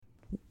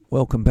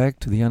Welcome back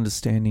to the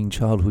Understanding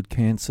Childhood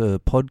Cancer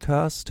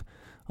podcast.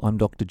 I'm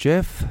Dr.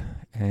 Jeff,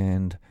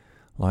 and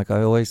like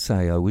I always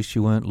say, I wish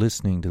you weren't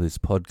listening to this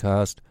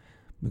podcast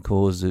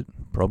because it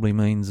probably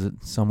means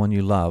that someone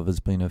you love has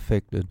been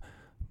affected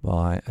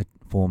by a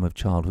form of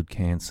childhood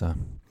cancer.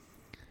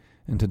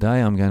 And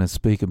today I'm going to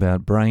speak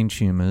about brain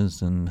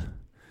tumours, and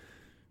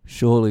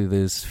surely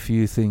there's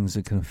few things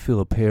that can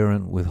fill a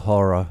parent with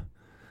horror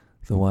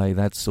the way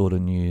that sort of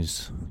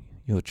news,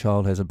 your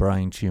child has a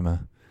brain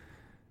tumour,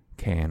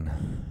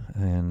 can.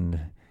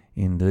 And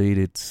indeed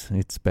it's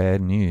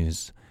bad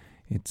news.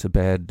 It's a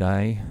bad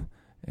day,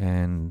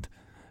 and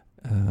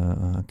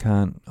I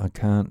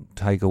can't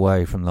take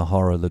away from the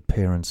horror that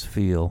parents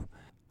feel.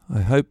 I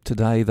hope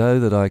today, though,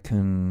 that I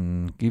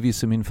can give you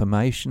some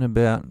information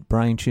about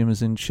brain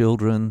tumours in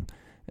children,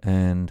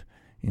 and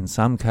in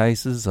some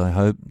cases I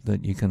hope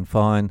that you can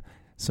find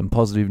some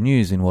positive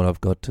news in what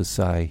I've got to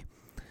say.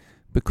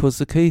 Because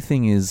the key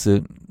thing is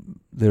that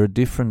there are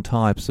different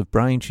types of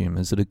brain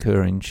tumours that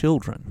occur in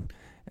children,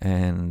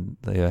 and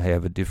they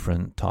have a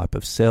different type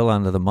of cell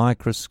under the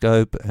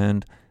microscope,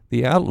 and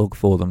the outlook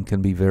for them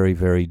can be very,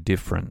 very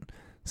different.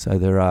 So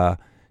there are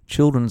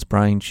children's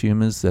brain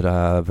tumours that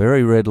are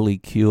very readily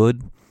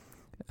cured,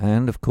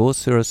 and of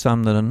course there are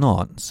some that are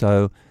not.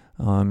 So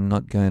I'm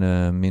not going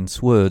to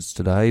mince words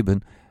today,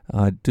 but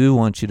I do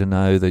want you to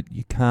know that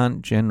you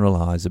can't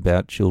generalise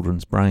about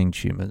children's brain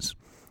tumours.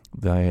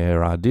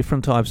 There are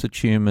different types of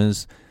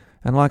tumours,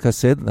 and like I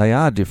said, they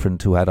are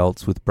different to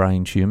adults with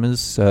brain tumours.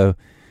 So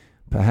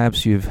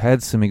perhaps you've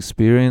had some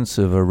experience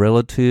of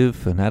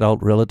an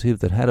adult relative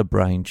that had a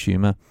brain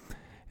tumour,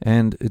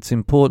 and it's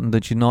important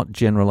that you not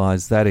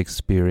generalise that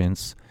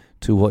experience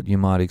to what you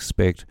might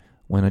expect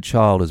when a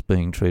child is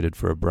being treated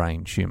for a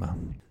brain tumour.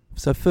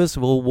 So first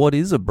of all, what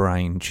is a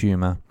brain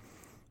tumour?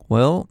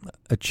 Well,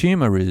 a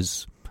tumour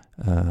is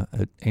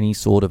any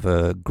sort of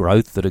a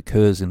growth that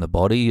occurs in the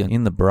body.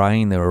 In the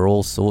brain, there are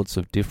all sorts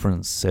of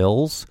different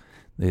cells.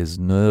 There's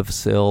nerve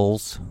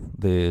cells,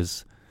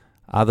 there's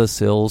other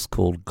cells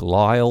called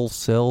glial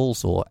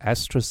cells or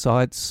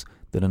astrocytes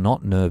that are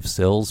not nerve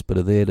cells but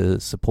are there to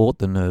support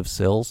the nerve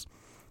cells.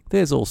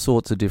 There's all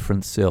sorts of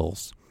different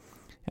cells.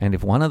 And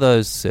if one of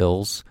those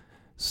cells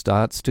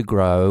starts to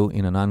grow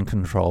in an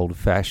uncontrolled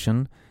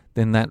fashion,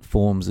 then that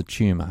forms a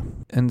tumour.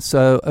 And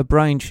so a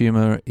brain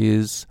tumour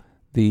is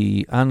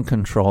the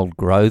uncontrolled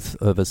growth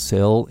of a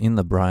cell in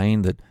the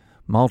brain that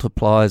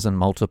multiplies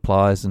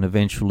and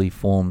eventually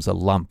forms a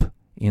lump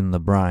in the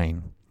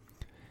brain.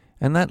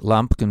 And that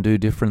lump can do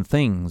different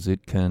things.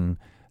 It can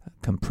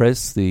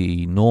compress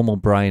the normal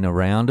brain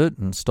around it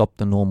and stop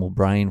the normal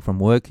brain from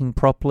working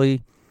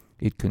properly.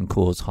 It can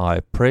cause high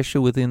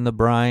pressure within the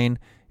brain.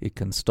 It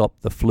can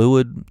stop the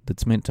fluid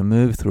that's meant to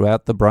move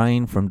throughout the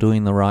brain from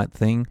doing the right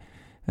thing.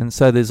 And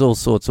so there's all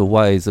sorts of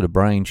ways that a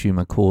brain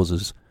tumour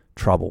causes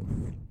trouble.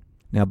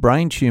 Now,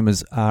 brain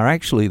tumours are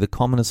actually the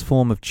commonest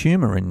form of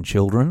tumour in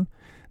children.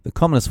 The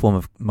commonest form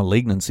of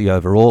malignancy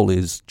overall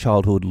is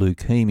childhood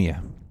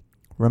leukemia.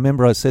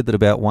 Remember, I said that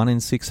about 1 in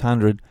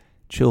 600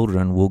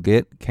 children will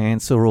get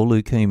cancer or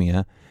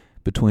leukemia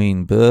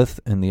between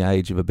birth and the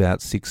age of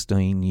about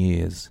 16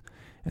 years.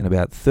 And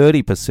about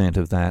 30%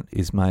 of that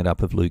is made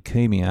up of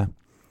leukemia.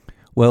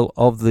 Well,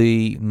 of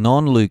the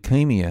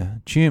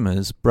non-leukemia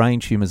tumours,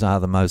 brain tumours are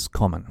the most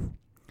common.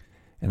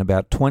 And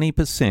about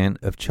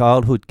 20% of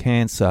childhood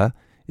cancer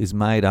is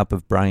made up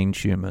of brain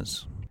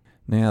tumours.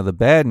 Now, the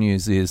bad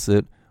news is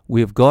that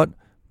we've got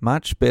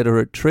much better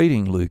at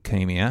treating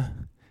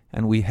leukemia,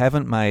 and we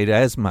haven't made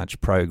as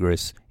much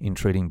progress in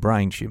treating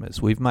brain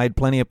tumours. We've made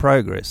plenty of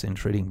progress in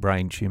treating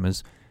brain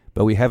tumours,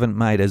 but we haven't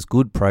made as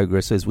good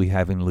progress as we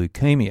have in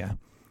leukemia.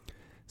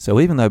 So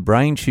even though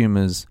brain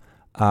tumours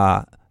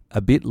are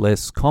a bit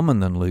less common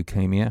than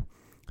leukemia,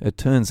 it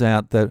turns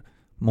out that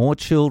more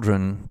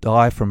children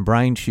die from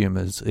brain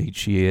tumours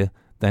each year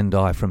than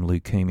die from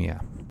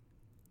leukemia.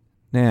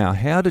 Now,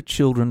 how do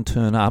children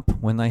turn up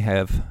when they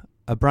have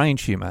a brain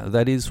tumour?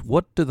 That is,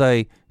 what do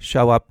they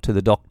show up to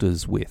the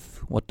doctors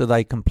with? What do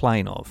they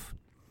complain of?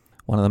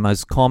 One of the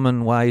most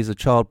common ways a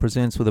child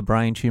presents with a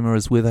brain tumour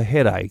is with a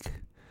headache.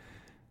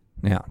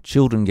 Now,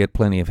 children get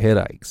plenty of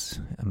headaches.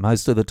 And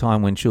most of the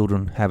time when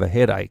children have a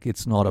headache,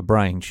 it's not a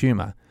brain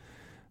tumour.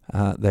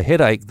 The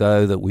headache,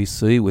 though, that we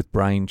see with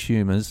brain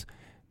tumours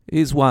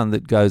is one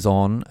that goes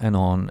on and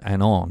on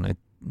and on. It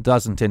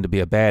doesn't tend to be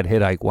a bad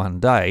headache one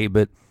day,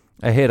 but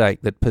a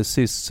headache that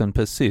persists and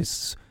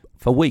persists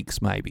for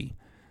weeks maybe.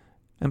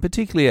 And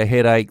particularly a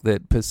headache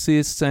that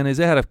persists and is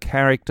out of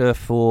character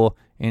for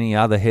any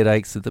other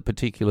headaches that the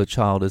particular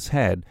child has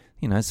had.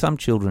 You know, some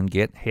children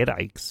get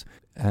headaches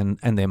and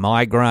they're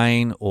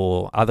migraine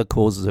or other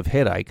causes of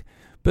headache,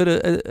 but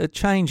a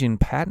change in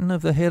pattern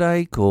of the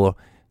headache, or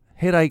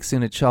headaches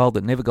in a child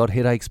that never got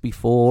headaches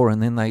before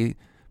and then they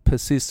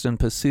persist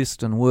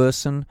and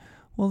worsen,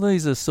 well,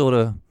 these are sort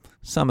of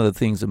some of the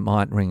things that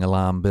might ring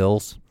alarm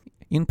bells.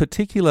 In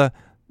particular,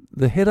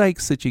 the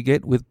headaches that you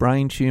get with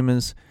brain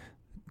tumours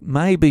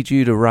may be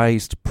due to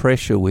raised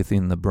pressure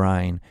within the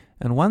brain.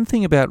 And one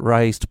thing about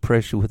raised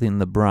pressure within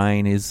the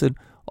brain is that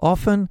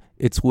Often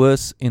it's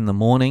worse in the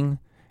morning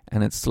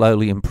and it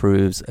slowly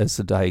improves as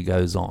the day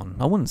goes on.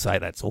 I wouldn't say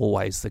that's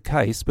always the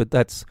case, but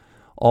that's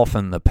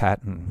often the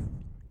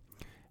pattern.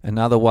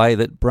 Another way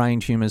that brain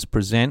tumours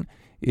present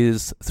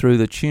is through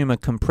the tumour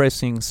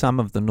compressing some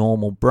of the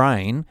normal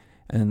brain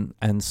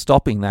and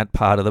stopping that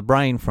part of the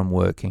brain from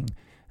working.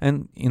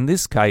 And in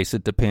this case,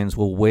 it depends,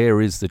 well,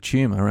 where is the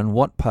tumour and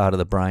what part of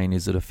the brain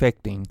is it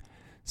affecting?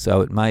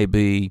 So it may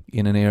be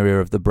in an area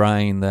of the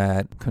brain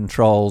that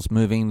controls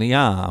moving the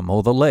arm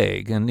or the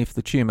leg, and if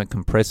the tumour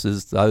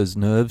compresses those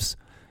nerves,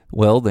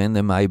 well, then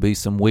there may be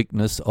some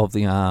weakness of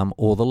the arm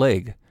or the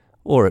leg.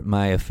 Or it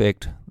may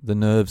affect the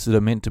nerves that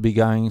are meant to be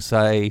going,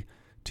 say,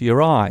 to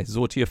your eyes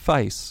or to your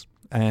face.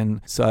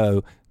 And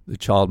so the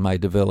child may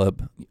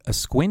develop a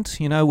squint,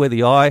 where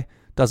the eye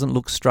doesn't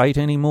look straight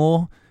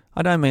anymore.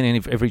 I don't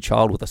mean every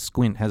child with a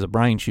squint has a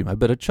brain tumour,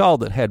 but a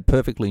child that had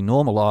perfectly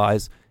normal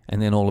eyes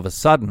and then all of a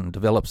sudden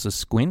develops a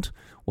squint,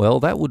 well,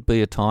 that would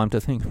be a time to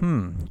think,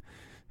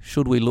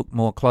 should we look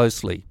more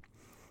closely?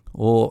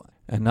 Or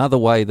another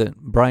way that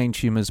brain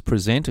tumours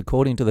present,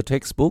 according to the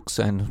textbooks,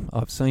 and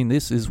I've seen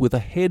this, is with a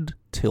head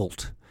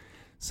tilt.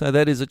 So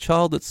that is a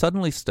child that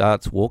suddenly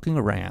starts walking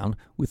around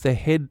with their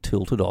head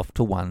tilted off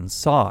to one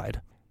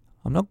side.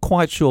 I'm not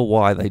quite sure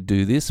why they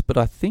do this, but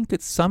I think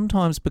it's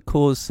sometimes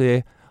because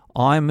their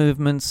eye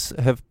movements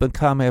have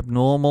become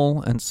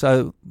abnormal, and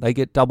so they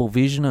get double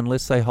vision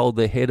unless they hold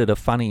their head at a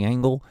funny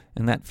angle,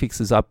 and that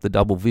fixes up the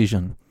double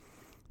vision.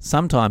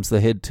 Sometimes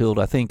the head tilt,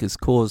 I think, is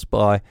caused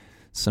by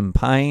some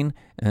pain,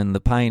 and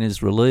the pain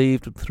is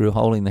relieved through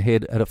holding the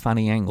head at a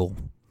funny angle.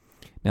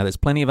 Now, there's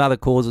plenty of other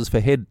causes for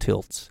head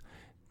tilts.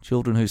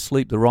 Children who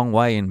sleep the wrong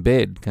way in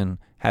bed can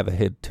have a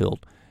head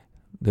tilt.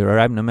 There are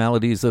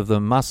abnormalities of the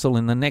muscle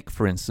in the neck,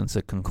 for instance,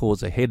 that can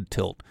cause a head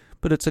tilt,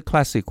 but it's a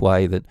classic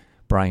way that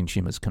brain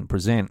tumours can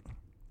present.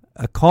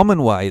 A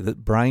common way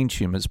that brain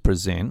tumours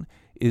present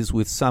is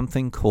with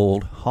something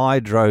called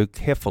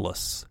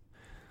hydrocephalus.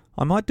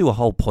 I might do a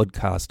whole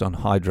podcast on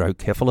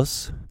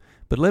hydrocephalus,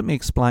 but let me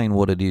explain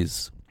what it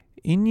is.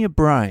 In your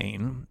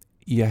brain,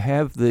 you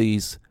have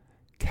these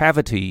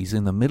cavities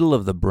in the middle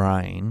of the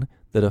brain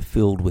that are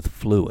filled with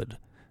fluid,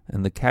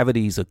 and the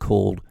cavities are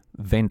called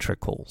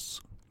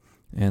ventricles.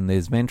 And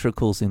there's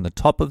ventricles in the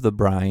top of the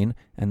brain,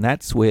 and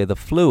that's where the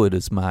fluid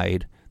is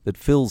made that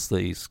fills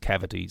these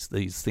cavities,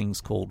 these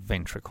things called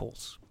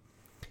ventricles.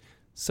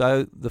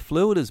 So the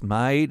fluid is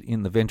made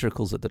in the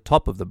ventricles at the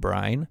top of the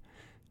brain,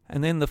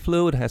 and then the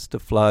fluid has to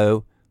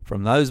flow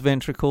from those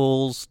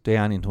ventricles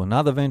down into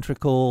another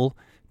ventricle,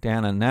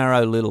 down a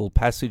narrow little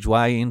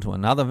passageway into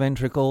another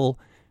ventricle,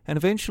 and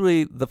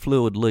eventually the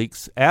fluid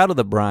leaks out of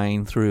the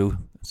brain through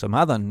some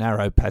other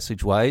narrow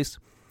passageways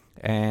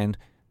and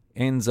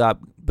ends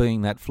up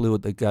being that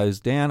fluid that goes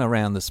down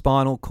around the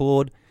spinal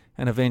cord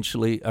and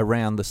eventually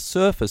around the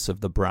surface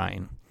of the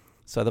brain.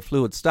 So the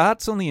fluid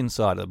starts on the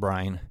inside of the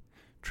brain,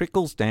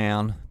 trickles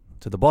down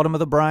to the bottom of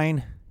the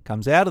brain,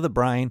 comes out of the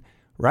brain,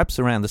 wraps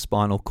around the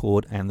spinal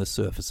cord and the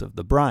surface of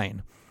the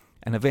brain,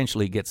 and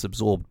eventually gets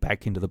absorbed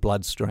back into the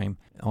bloodstream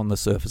on the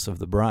surface of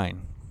the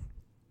brain.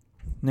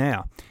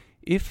 Now,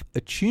 if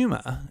a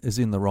tumour is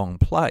in the wrong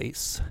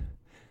place,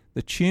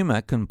 the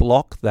tumour can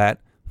block that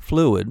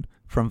fluid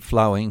from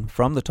flowing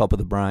from the top of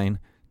the brain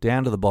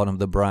down to the bottom of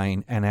the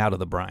brain and out of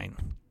the brain.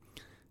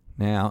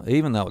 Now,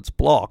 even though it's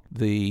blocked,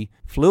 the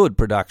fluid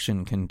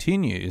production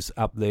continues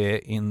up there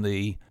in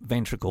the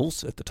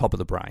ventricles at the top of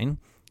the brain,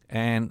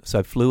 and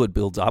so fluid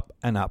builds up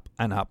and up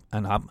and up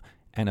and up,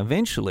 and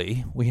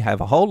eventually we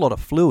have a whole lot of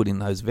fluid in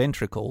those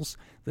ventricles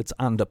that's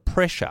under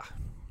pressure.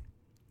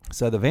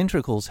 So the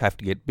ventricles have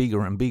to get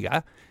bigger and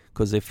bigger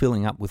because they're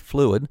filling up with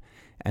fluid,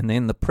 and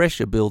then the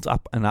pressure builds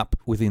up and up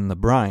within the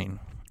brain.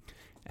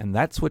 And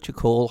that's what you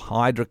call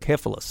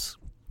hydrocephalus.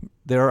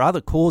 There are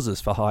other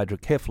causes for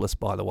hydrocephalus,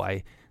 by the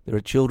way. There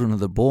are children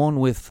that are born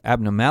with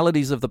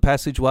abnormalities of the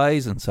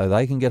passageways, and so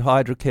they can get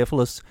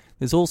hydrocephalus.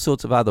 There's all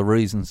sorts of other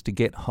reasons to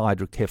get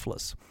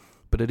hydrocephalus.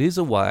 But it is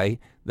a way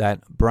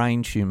that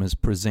brain tumours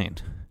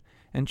present.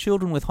 And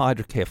children with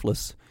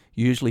hydrocephalus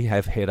usually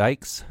have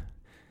headaches.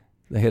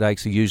 The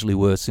headaches are usually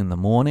worse in the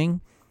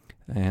morning,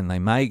 and they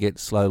may get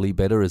slowly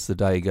better as the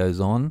day goes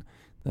on.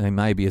 They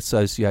may be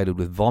associated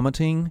with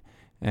vomiting,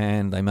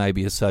 and they may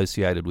be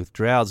associated with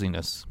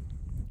drowsiness.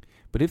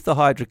 But if the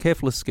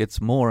hydrocephalus gets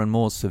more and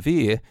more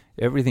severe,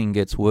 everything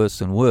gets worse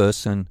and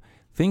worse, and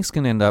things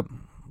can end up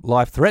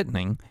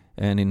life-threatening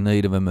and in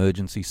need of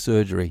emergency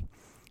surgery.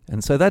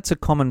 And so that's a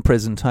common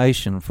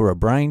presentation for a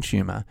brain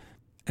tumour.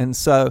 And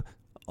so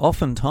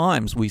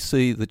oftentimes we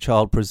see the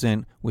child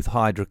present with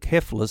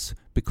hydrocephalus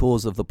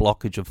because of the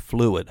blockage of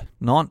fluid,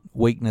 not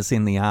weakness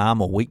in the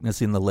arm or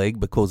weakness in the leg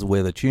because of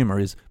where the tumour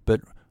is,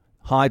 but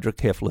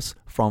hydrocephalus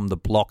from the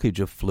blockage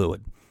of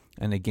fluid.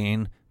 And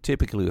again,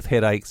 typically with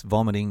headaches,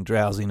 vomiting,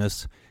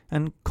 drowsiness,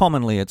 and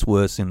commonly it's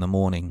worse in the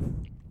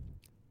morning.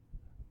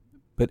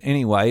 But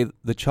anyway,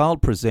 the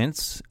child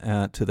presents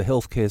to the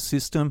healthcare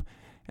system,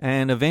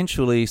 and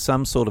eventually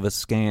some sort of a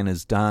scan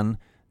is done.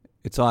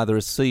 It's either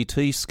a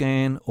CT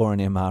scan or an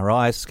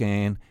MRI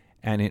scan,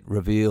 and it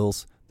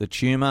reveals the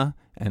tumour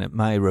and it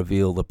may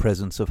reveal the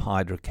presence of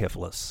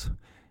hydrocephalus.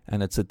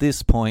 And it's at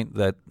this point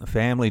that the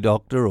family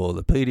doctor or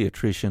the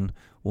paediatrician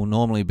will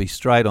normally be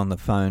straight on the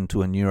phone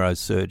to a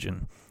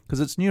neurosurgeon,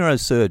 because it's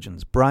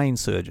neurosurgeons, brain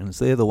surgeons,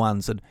 they're the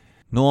ones that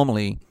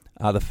normally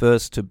are the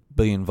first to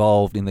be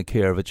involved in the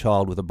care of a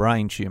child with a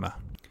brain tumour.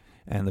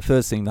 And the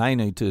first thing they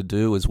need to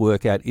do is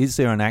work out, is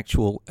there an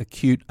actual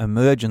acute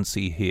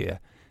emergency here?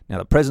 Now,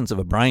 the presence of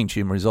a brain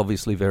tumour is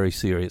obviously a very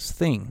serious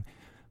thing,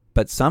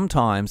 but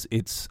sometimes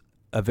it's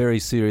a very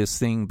serious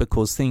thing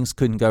because things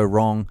can go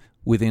wrong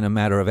within a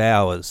matter of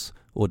hours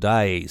or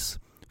days.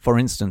 For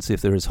instance,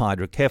 if there is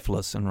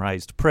hydrocephalus and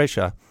raised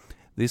pressure,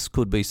 this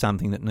could be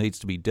something that needs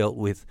to be dealt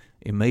with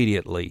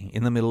immediately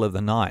in the middle of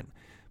the night,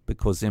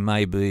 because there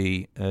may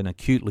be an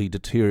acutely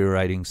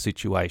deteriorating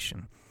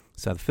situation.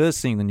 So the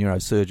first thing the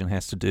neurosurgeon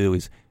has to do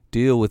is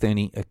deal with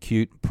any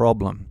acute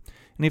problem.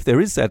 And if there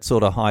is that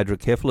sort of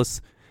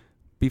hydrocephalus,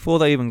 before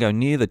they even go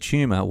near the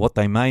tumour, what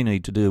they may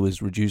need to do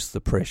is reduce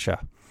the pressure.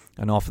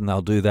 And often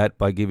they'll do that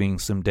by giving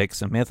some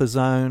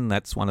dexamethasone.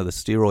 That's one of the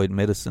steroid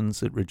medicines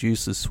that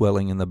reduces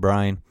swelling in the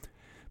brain.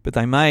 But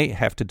they may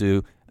have to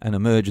do an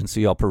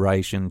emergency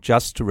operation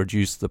just to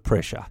reduce the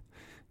pressure.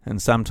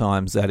 And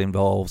sometimes that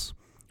involves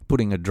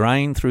putting a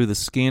drain through the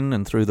skin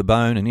and through the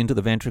bone and into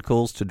the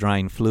ventricles to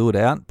drain fluid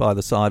out by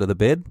the side of the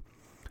bed.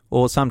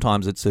 Or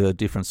sometimes it's a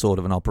different sort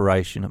of an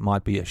operation. It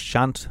might be a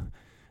shunt.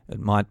 It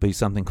might be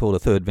something called a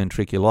third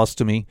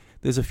ventriculostomy.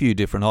 There's a few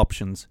different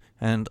options,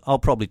 and I'll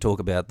probably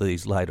talk about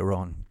these later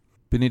on.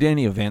 But in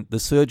any event, the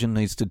surgeon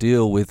needs to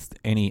deal with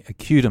any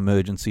acute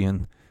emergency,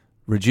 and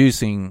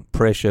reducing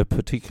pressure,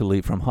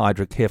 particularly from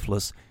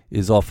hydrocephalus,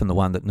 is often the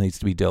one that needs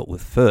to be dealt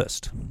with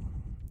first.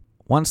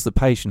 Once the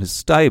patient is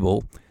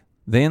stable,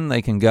 then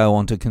they can go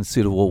on to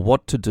consider, well,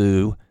 what to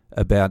do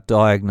about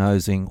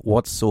diagnosing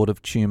what sort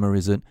of tumour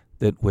is it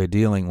that we're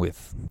dealing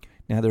with.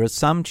 Now, there are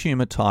some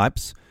tumour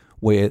types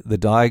where the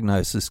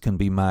diagnosis can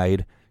be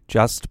made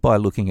just by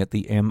looking at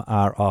the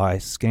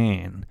MRI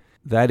scan.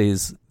 That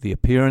is, the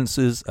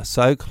appearances are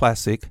so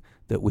classic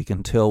that we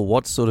can tell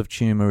what sort of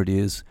tumour it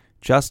is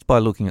just by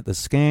looking at the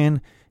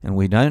scan, and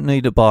we don't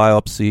need a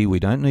biopsy, we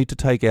don't need to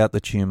take out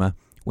the tumour,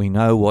 we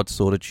know what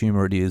sort of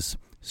tumour it is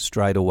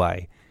straight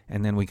away,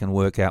 and then we can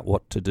work out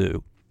what to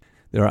do.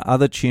 There are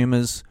other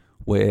tumours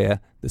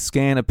where the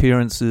scan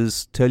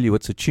appearances tell you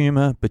it's a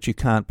tumour, but you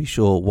can't be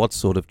sure what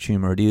sort of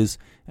tumour it is,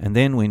 and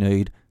then we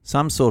need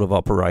some sort of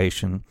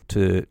operation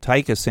to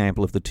take a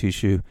sample of the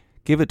tissue,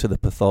 give it to the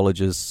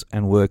pathologists,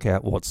 and work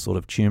out what sort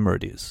of tumour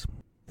it is.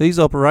 These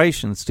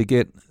operations to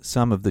get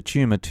some of the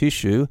tumour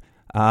tissue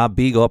are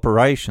big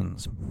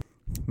operations.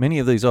 Many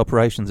of these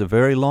operations are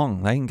very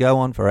long. They can go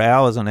on for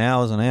hours and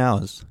hours and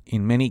hours.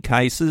 In many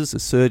cases, a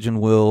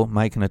surgeon will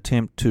make an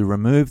attempt to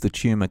remove the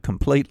tumour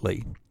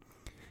completely.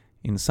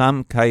 In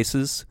some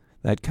cases,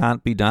 that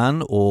can't be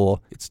done,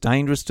 or it's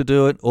dangerous to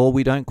do it, or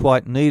we don't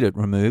quite need it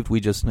removed, we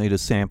just need a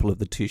sample of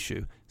the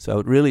tissue. So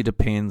it really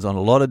depends on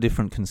a lot of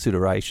different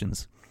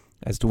considerations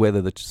as to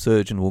whether the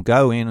surgeon will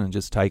go in and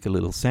just take a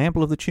little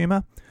sample of the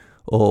tumour,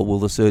 or will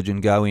the surgeon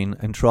go in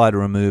and try to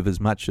remove as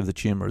much of the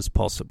tumour as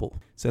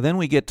possible. So then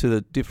we get to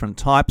the different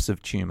types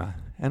of tumour,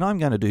 and I'm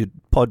going to do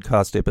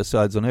podcast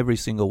episodes on every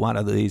single one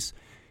of these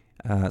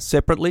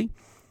separately,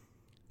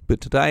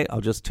 but today I'll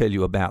just tell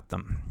you about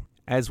them.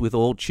 As with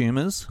all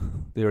tumours,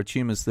 there are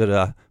tumours that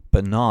are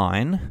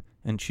benign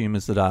and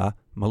tumours that are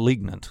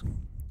malignant.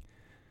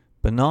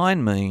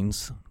 Benign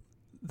means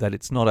that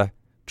it's not a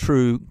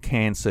true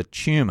cancer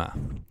tumour.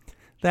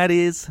 That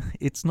is,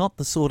 it's not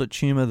the sort of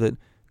tumour that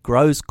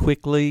grows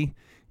quickly,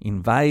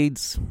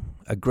 invades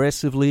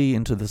aggressively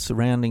into the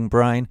surrounding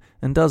brain,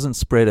 and doesn't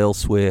spread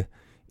elsewhere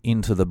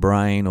into the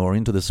brain or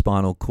into the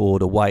spinal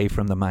cord away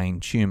from the main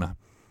tumour.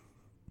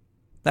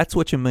 That's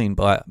what you mean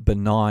by a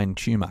benign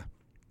tumour.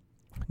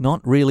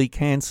 Not really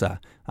cancer.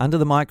 Under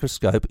the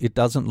microscope, it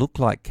doesn't look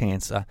like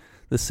cancer.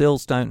 The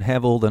cells don't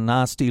have all the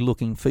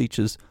nasty-looking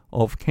features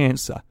of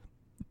cancer.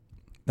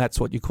 That's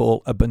what you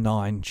call a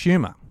benign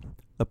tumour.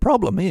 The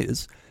problem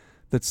is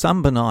that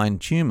some benign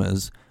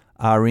tumours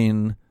are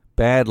in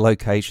bad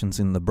locations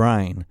in the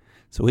brain.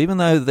 So even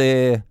though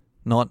they're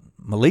not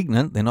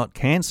malignant, they're not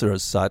cancer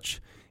as such,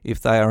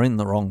 if they are in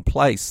the wrong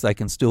place, they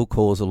can still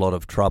cause a lot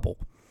of trouble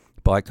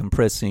by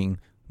compressing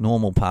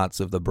normal parts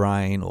of the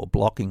brain or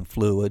blocking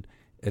fluid,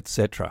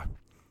 etc.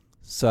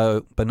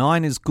 So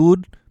benign is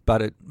good,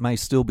 but it may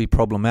still be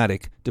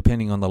problematic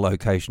depending on the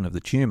location of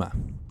the tumour.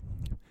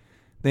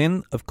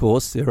 Then, of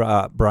course, there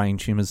are brain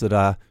tumours that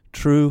are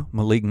true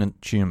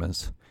malignant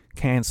tumours,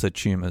 cancer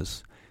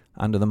tumours.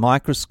 Under the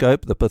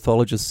microscope, the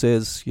pathologist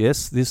says,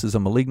 yes, this is a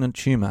malignant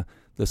tumour.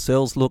 The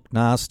cells look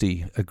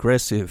nasty,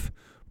 aggressive,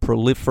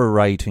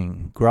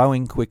 proliferating,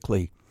 growing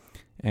quickly.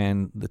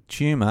 And the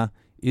tumour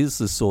is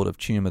the sort of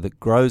tumour that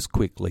grows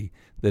quickly,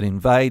 that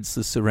invades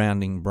the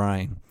surrounding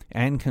brain,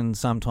 and can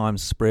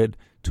sometimes spread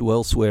to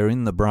elsewhere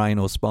in the brain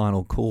or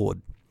spinal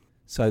cord.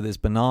 So there's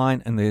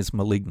benign and there's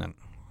malignant.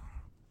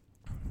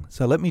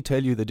 So let me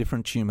tell you the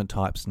different tumour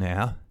types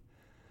now.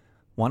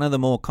 One of the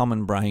more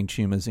common brain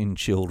tumours in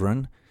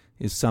children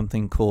is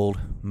something called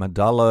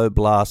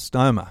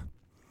medulloblastoma.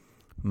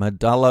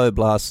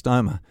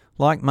 Medulloblastoma.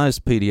 Like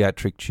most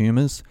pediatric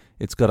tumours,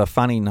 it's got a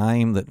funny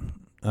name that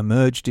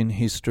emerged in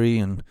history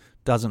and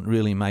doesn't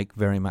really make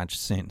very much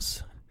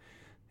sense.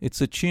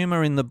 It's a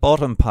tumour in the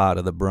bottom part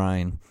of the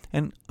brain.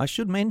 And I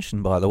should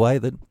mention, by the way,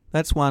 that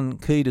that's one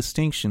key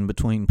distinction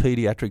between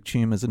pediatric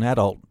tumours and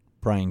adult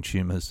brain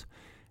tumours.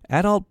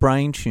 Adult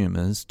brain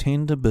tumours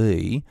tend to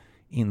be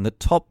in the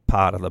top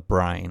part of the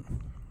brain.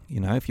 You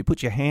know, if you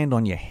put your hand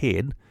on your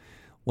head,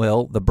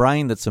 well, the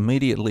brain that's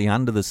immediately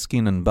under the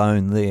skin and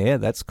bone there,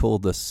 that's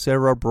called the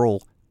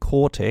cerebral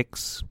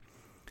cortex.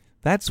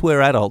 That's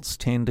where adults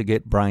tend to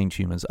get brain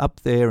tumours, up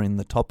there in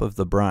the top of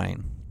the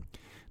brain.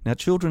 Now,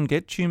 children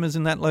get tumours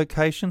in that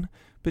location,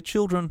 but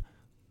children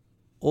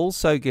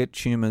also get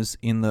tumours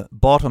in the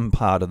bottom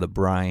part of the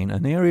brain,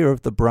 an area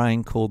of the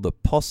brain called the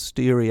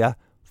posterior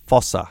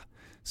fossa.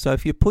 So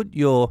if you put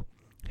your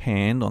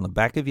hand on the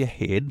back of your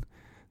head,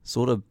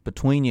 sort of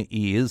between your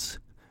ears,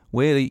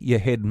 where your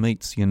head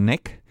meets your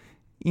neck,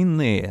 in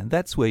there,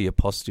 that's where your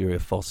posterior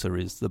fossa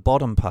is, the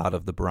bottom part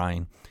of the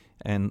brain,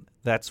 and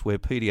that's where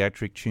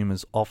pediatric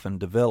tumours often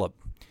develop.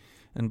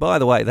 And by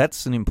the way,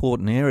 that's an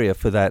important area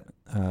for that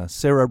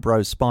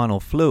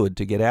cerebrospinal fluid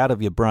to get out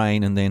of your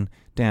brain and then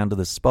down to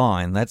the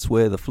spine. That's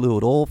where the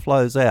fluid all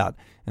flows out,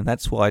 and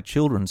that's why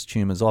children's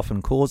tumours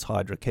often cause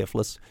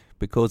hydrocephalus,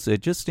 because they're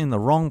just in the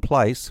wrong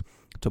place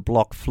to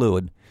block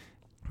fluid.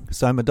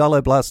 So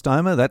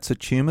medulloblastoma, that's a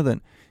tumour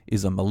that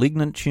is a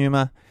malignant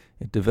tumour.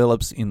 It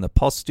develops in the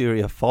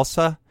posterior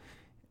fossa.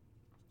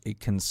 It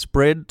can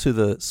spread to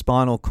the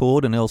spinal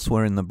cord and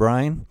elsewhere in the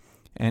brain,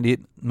 and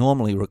it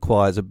normally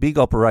requires a big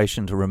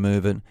operation to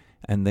remove it,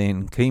 and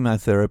then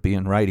chemotherapy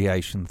and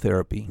radiation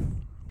therapy.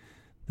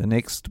 The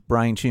next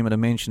brain tumour to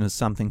mention is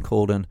something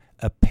called an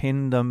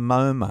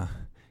ependymoma.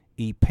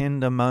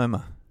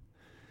 Ependymoma.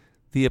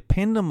 The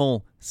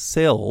ependymal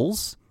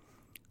cells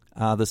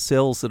are the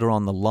cells that are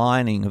on the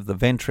lining of the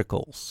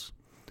ventricles.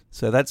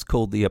 So that's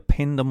called the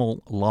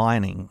ependymal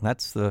lining.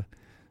 That's the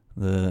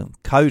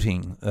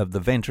coating of the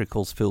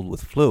ventricles filled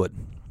with fluid.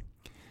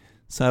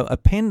 So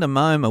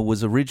ependymoma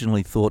was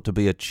originally thought to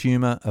be a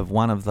tumour of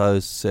one of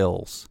those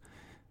cells.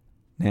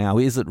 Now,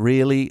 is it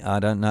really? I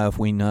don't know if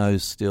we know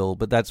still,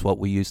 but that's what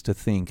we used to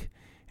think.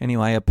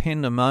 Anyway,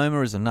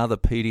 ependymoma is another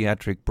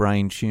pediatric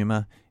brain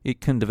tumour.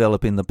 It can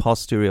develop in the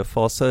posterior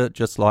fossa,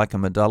 just like a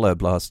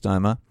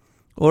medulloblastoma,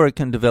 or it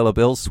can develop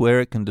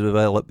elsewhere. It can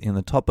develop in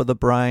the top of the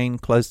brain,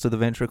 close to the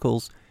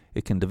ventricles.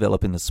 It can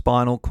develop in the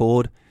spinal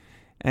cord,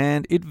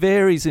 and it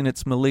varies in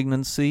its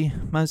malignancy.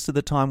 Most of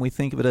the time we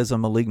think of it as a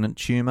malignant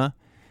tumour,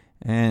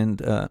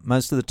 and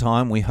most of the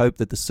time we hope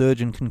that the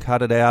surgeon can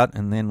cut it out,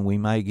 and then we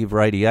may give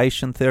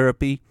radiation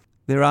therapy.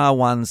 There are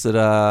ones that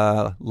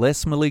are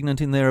less malignant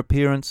in their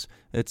appearance.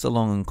 It's a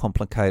long and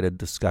complicated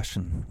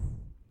discussion.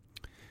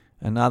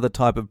 Another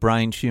type of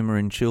brain tumour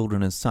in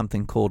children is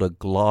something called a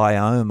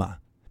glioma.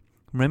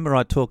 Remember,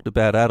 I talked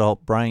about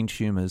adult brain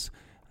tumours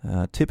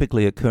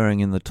typically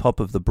occurring in the top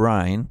of the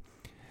brain.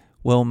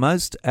 Well,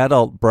 most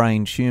adult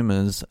brain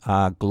tumours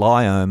are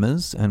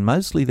gliomas, and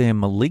mostly they're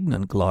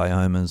malignant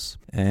gliomas,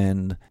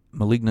 and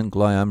malignant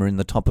glioma in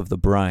the top of the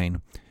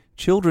brain.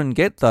 Children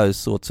get those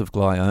sorts of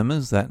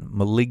gliomas, that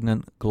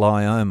malignant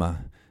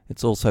glioma.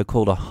 It's also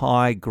called a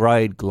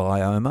high-grade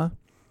glioma.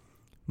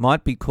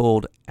 Might be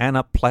called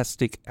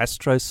anaplastic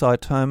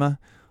astrocytoma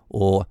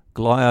or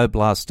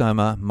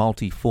glioblastoma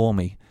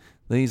multiforme.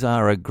 These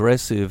are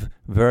aggressive,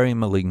 very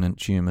malignant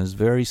tumours,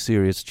 very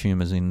serious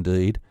tumours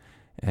indeed,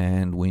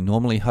 and we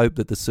normally hope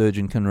that the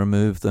surgeon can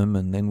remove them,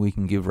 and then we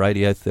can give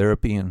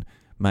radiotherapy and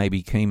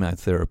maybe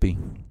chemotherapy.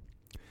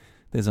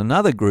 There's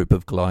another group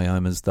of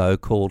gliomas, though,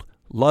 called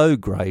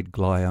low-grade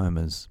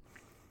gliomas.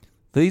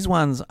 These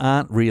ones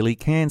aren't really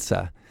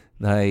cancer.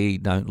 They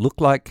don't look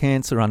like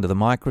cancer under the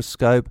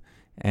microscope,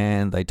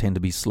 and they tend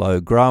to be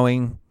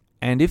slow-growing.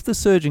 And if the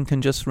surgeon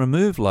can just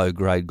remove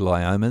low-grade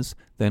gliomas,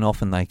 then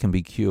often they can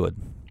be cured.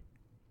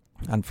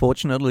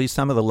 Unfortunately,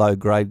 some of the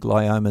low-grade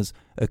gliomas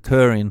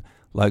occur in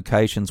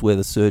locations where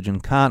the surgeon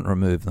can't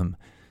remove them.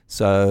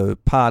 So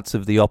parts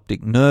of the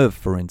optic nerve,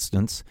 for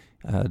instance,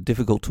 are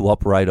difficult to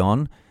operate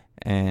on,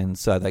 and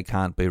so they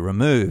can't be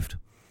removed.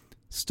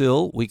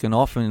 Still, we can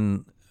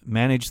often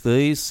manage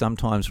these,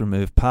 sometimes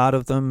remove part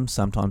of them,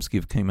 sometimes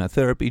give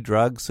chemotherapy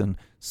drugs and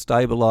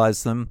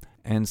stabilize them.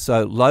 And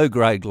so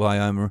low-grade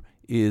glioma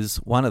is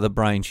one of the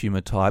brain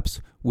tumour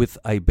types with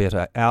a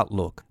better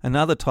outlook.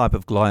 Another type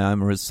of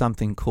glioma is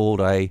something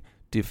called a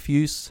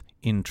diffuse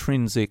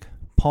intrinsic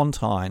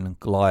pontine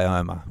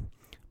glioma.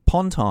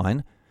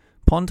 Pontine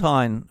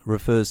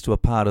refers to a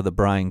part of the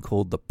brain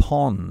called the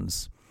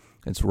pons.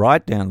 It's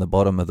right down the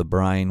bottom of the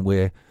brain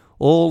where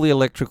all the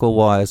electrical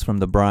wires from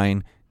the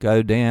brain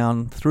go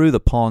down through the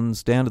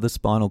pons, down to the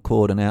spinal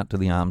cord and out to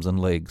the arms and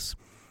legs.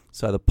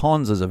 So the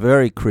pons is a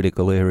very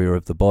critical area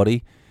of the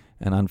body,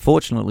 and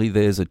unfortunately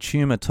there's a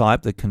tumour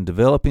type that can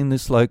develop in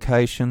this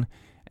location,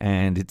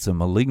 and it's a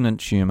malignant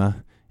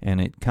tumour,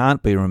 and it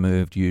can't be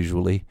removed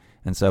usually,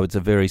 and so it's a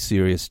very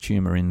serious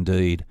tumour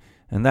indeed.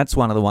 And that's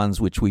one of the ones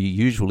which we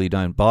usually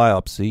don't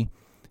biopsy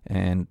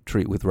and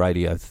treat with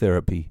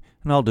radiotherapy.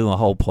 And I'll do a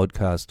whole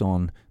podcast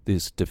on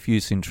this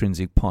diffuse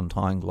intrinsic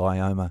pontine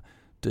glioma,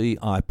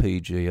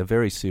 DIPG, a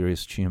very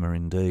serious tumour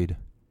indeed.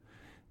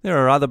 There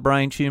are other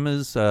brain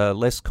tumours,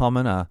 less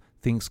common are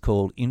things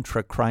called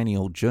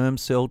intracranial germ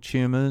cell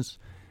tumours,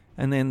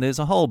 and then there's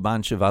a whole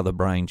bunch of other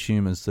brain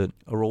tumours that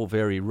are all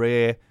very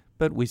rare,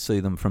 but we see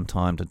them from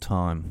time to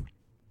time.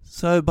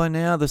 So by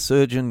now the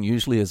surgeon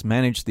usually has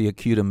managed the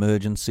acute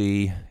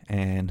emergency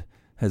and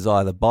has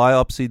either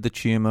biopsied the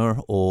tumour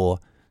or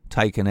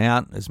taken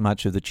out as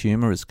much of the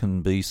tumour as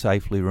can be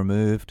safely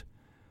removed,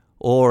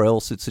 or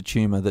else it's a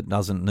tumour that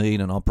doesn't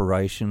need an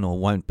operation or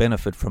won't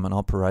benefit from an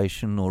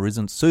operation or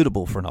isn't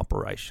suitable for an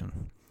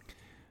operation.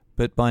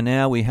 But by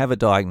now we have a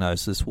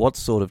diagnosis, what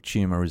sort of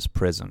tumour is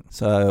present.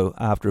 So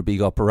after a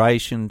big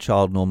operation,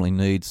 child normally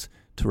needs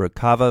to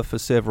recover for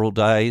several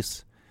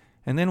days,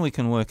 and then we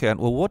can work out,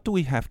 well, what do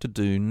we have to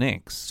do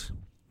next?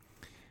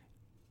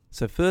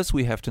 So first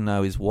we have to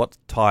know is what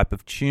type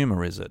of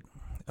tumour is it,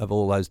 of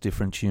all those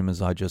different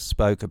tumours I just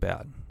spoke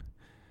about.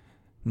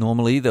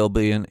 Normally there'll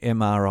be an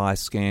MRI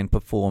scan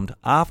performed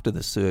after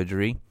the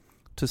surgery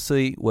to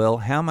see, well,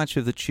 how much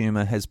of the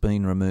tumour has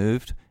been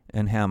removed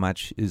and how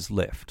much is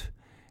left.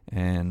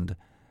 And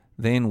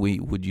then we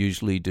would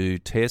usually do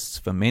tests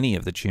for many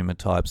of the tumour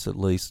types at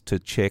least to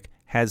check,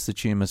 has the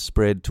tumour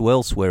spread to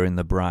elsewhere in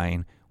the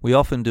brain? We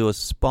often do a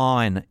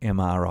spine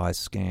MRI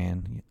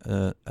scan,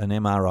 an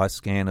MRI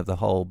scan of the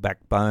whole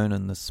backbone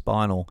and the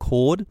spinal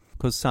cord,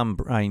 because some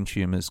brain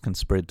tumours can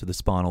spread to the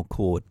spinal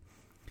cord.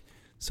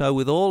 So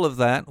with all of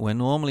that, we're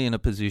normally in a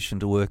position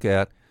to work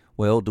out,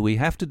 well, do we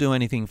have to do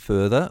anything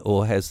further,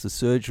 or has the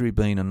surgery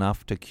been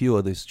enough to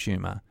cure this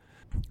tumour?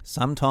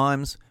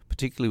 Sometimes,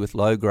 particularly with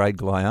low-grade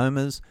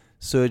gliomas,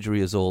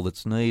 surgery is all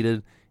that's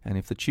needed, and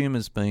if the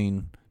tumour's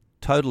been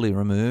totally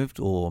removed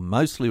or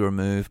mostly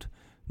removed,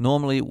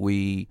 normally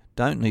we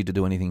don't need to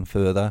do anything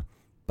further,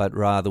 but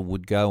rather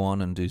would go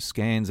on and do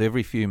scans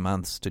every few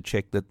months to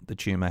check that the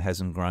tumour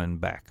hasn't grown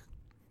back.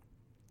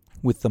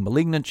 With the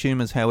malignant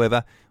tumours,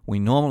 however, we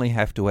normally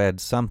have to add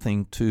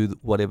something to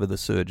whatever the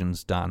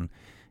surgeon's done,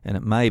 and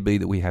it may be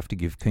that we have to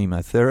give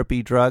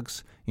chemotherapy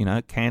drugs,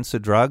 cancer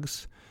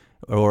drugs,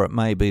 or it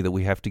may be that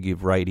we have to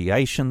give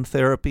radiation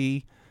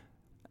therapy,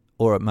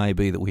 or it may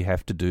be that we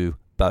have to do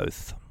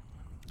both.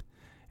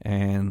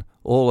 And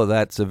all of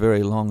that's a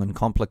very long and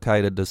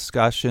complicated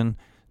discussion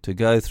to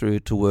go through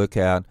to work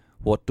out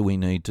what do we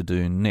need to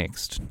do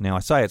next. Now, I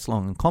say it's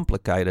long and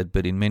complicated,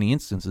 but in many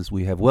instances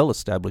we have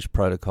well-established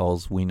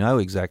protocols. We know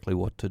exactly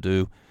what to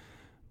do,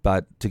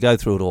 but to go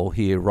through it all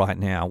here right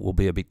now will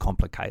be a bit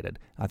complicated.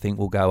 I think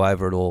we'll go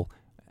over it all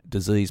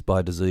disease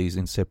by disease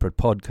in separate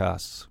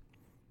podcasts.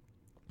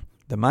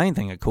 The main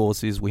thing, of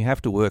course, is we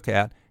have to work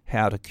out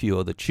how to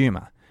cure the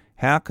tumour.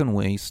 How can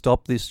we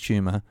stop this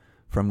tumour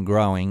from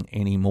growing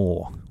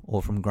anymore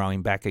or from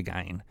growing back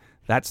again?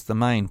 That's the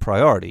main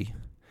priority.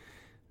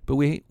 But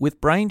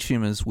with brain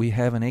tumours, we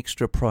have an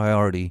extra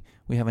priority.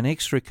 We have an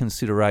extra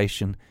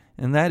consideration,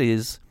 and that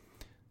is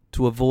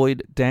to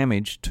avoid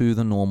damage to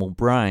the normal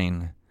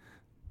brain.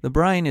 The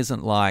brain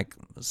isn't like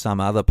some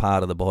other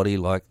part of the body,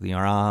 like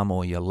your arm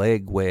or your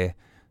leg, where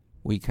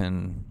we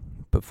can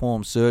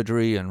perform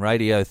surgery and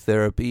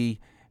radiotherapy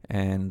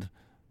and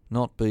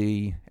not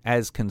be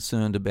as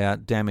concerned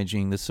about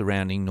damaging the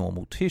surrounding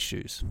normal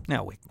tissues.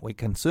 Now, we're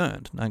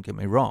concerned, don't get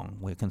me wrong.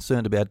 We're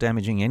concerned about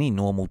damaging any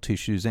normal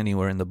tissues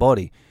anywhere in the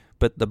body.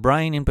 But the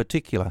brain in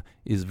particular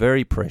is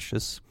very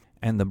precious,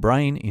 and the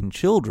brain in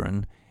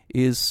children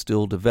is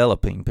still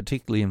developing,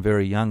 particularly in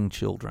very young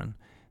children.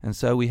 And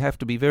so we have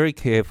to be very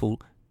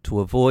careful to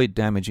avoid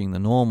damaging the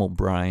normal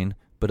brain,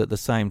 but at the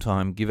same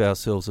time give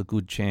ourselves a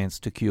good chance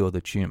to cure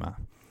the tumour.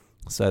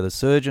 So the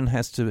surgeon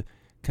has to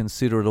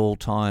consider at all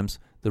times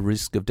the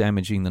risk of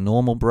damaging the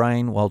normal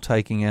brain while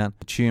taking out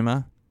the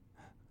tumour.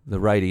 The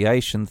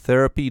radiation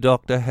therapy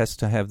doctor has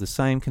to have the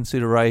same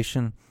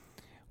consideration.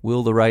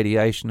 Will the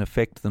radiation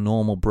affect the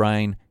normal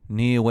brain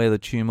near where the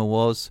tumour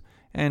was?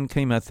 And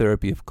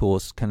chemotherapy, of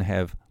course, can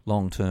have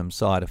long-term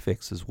side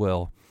effects as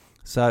well.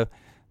 So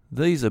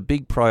these are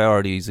big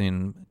priorities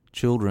in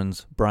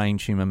children's brain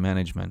tumour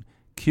management.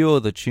 Cure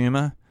the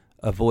tumour,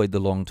 avoid the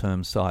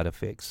long-term side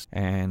effects.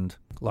 And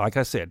like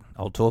I said,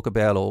 I'll talk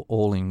about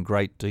all in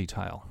great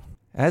detail.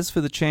 As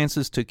for the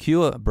chances to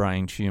cure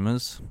brain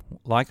tumours,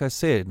 like I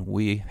said,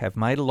 we have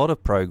made a lot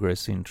of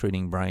progress in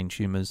treating brain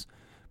tumours,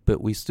 but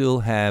we still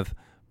have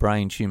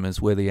brain tumours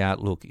where the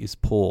outlook is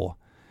poor.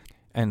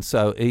 And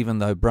so even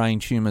though brain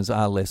tumours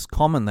are less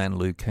common than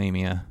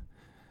leukemia,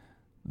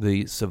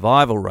 the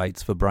survival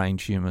rates for brain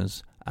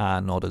tumours are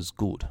not as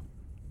good.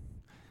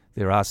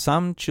 There are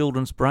some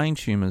children's brain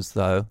tumours,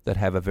 though, that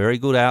have a very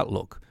good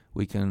outlook.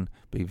 We can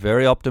be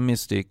very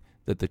optimistic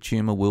that the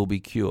tumour will be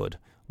cured,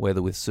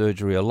 whether with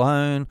surgery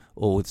alone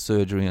or with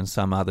surgery and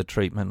some other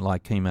treatment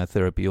like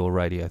chemotherapy or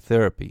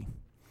radiotherapy.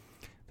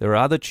 There are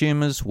other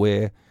tumours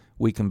where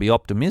we can be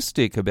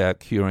optimistic about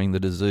curing the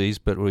disease,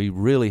 but we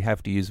really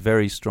have to use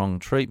very strong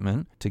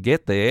treatment to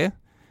get there.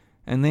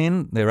 And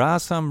then there are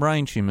some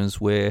brain tumours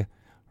where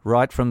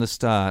right from the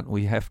start,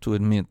 we have to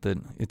admit that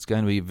it's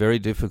going to be a very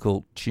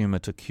difficult tumour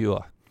to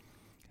cure.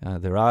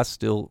 There are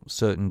still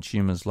certain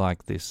tumours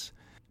like this.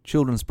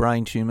 Children's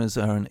brain tumours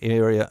are an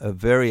area of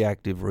very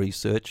active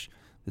research.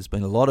 There's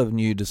been a lot of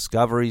new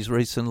discoveries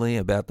recently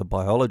about the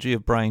biology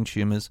of brain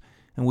tumours,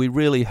 and we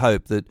really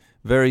hope that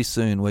very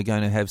soon we're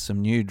going to have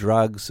some new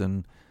drugs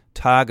and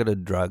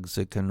targeted drugs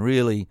that can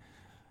really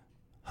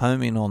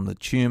home in on the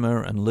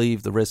tumour and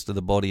leave the rest of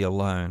the body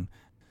alone.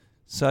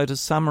 So to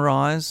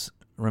summarise,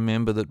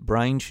 remember that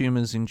brain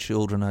tumours in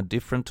children are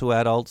different to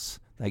adults.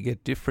 They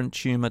get different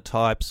tumour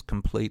types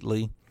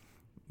completely.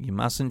 You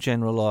mustn't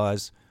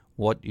generalise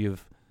what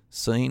you've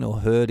seen or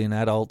heard in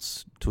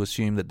adults to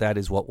assume that that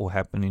is what will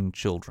happen in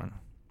children.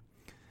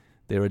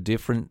 There are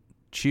different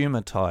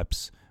tumour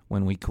types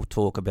when we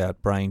talk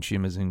about brain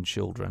tumours in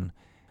children.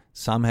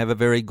 Some have a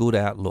very good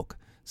outlook.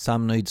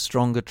 Some need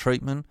stronger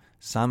treatment.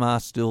 Some are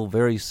still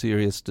very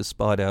serious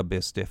despite our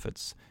best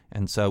efforts,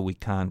 and so we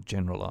can't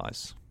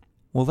generalise.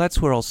 Well,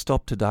 that's where I'll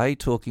stop today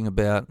talking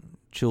about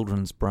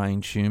children's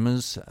brain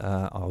tumours.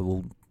 I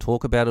will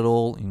talk about it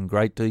all in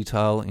great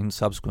detail in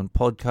subsequent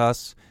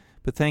podcasts,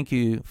 but thank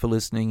you for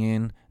listening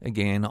in.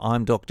 Again,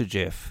 I'm Dr.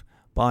 Jeff.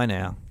 Bye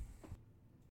now.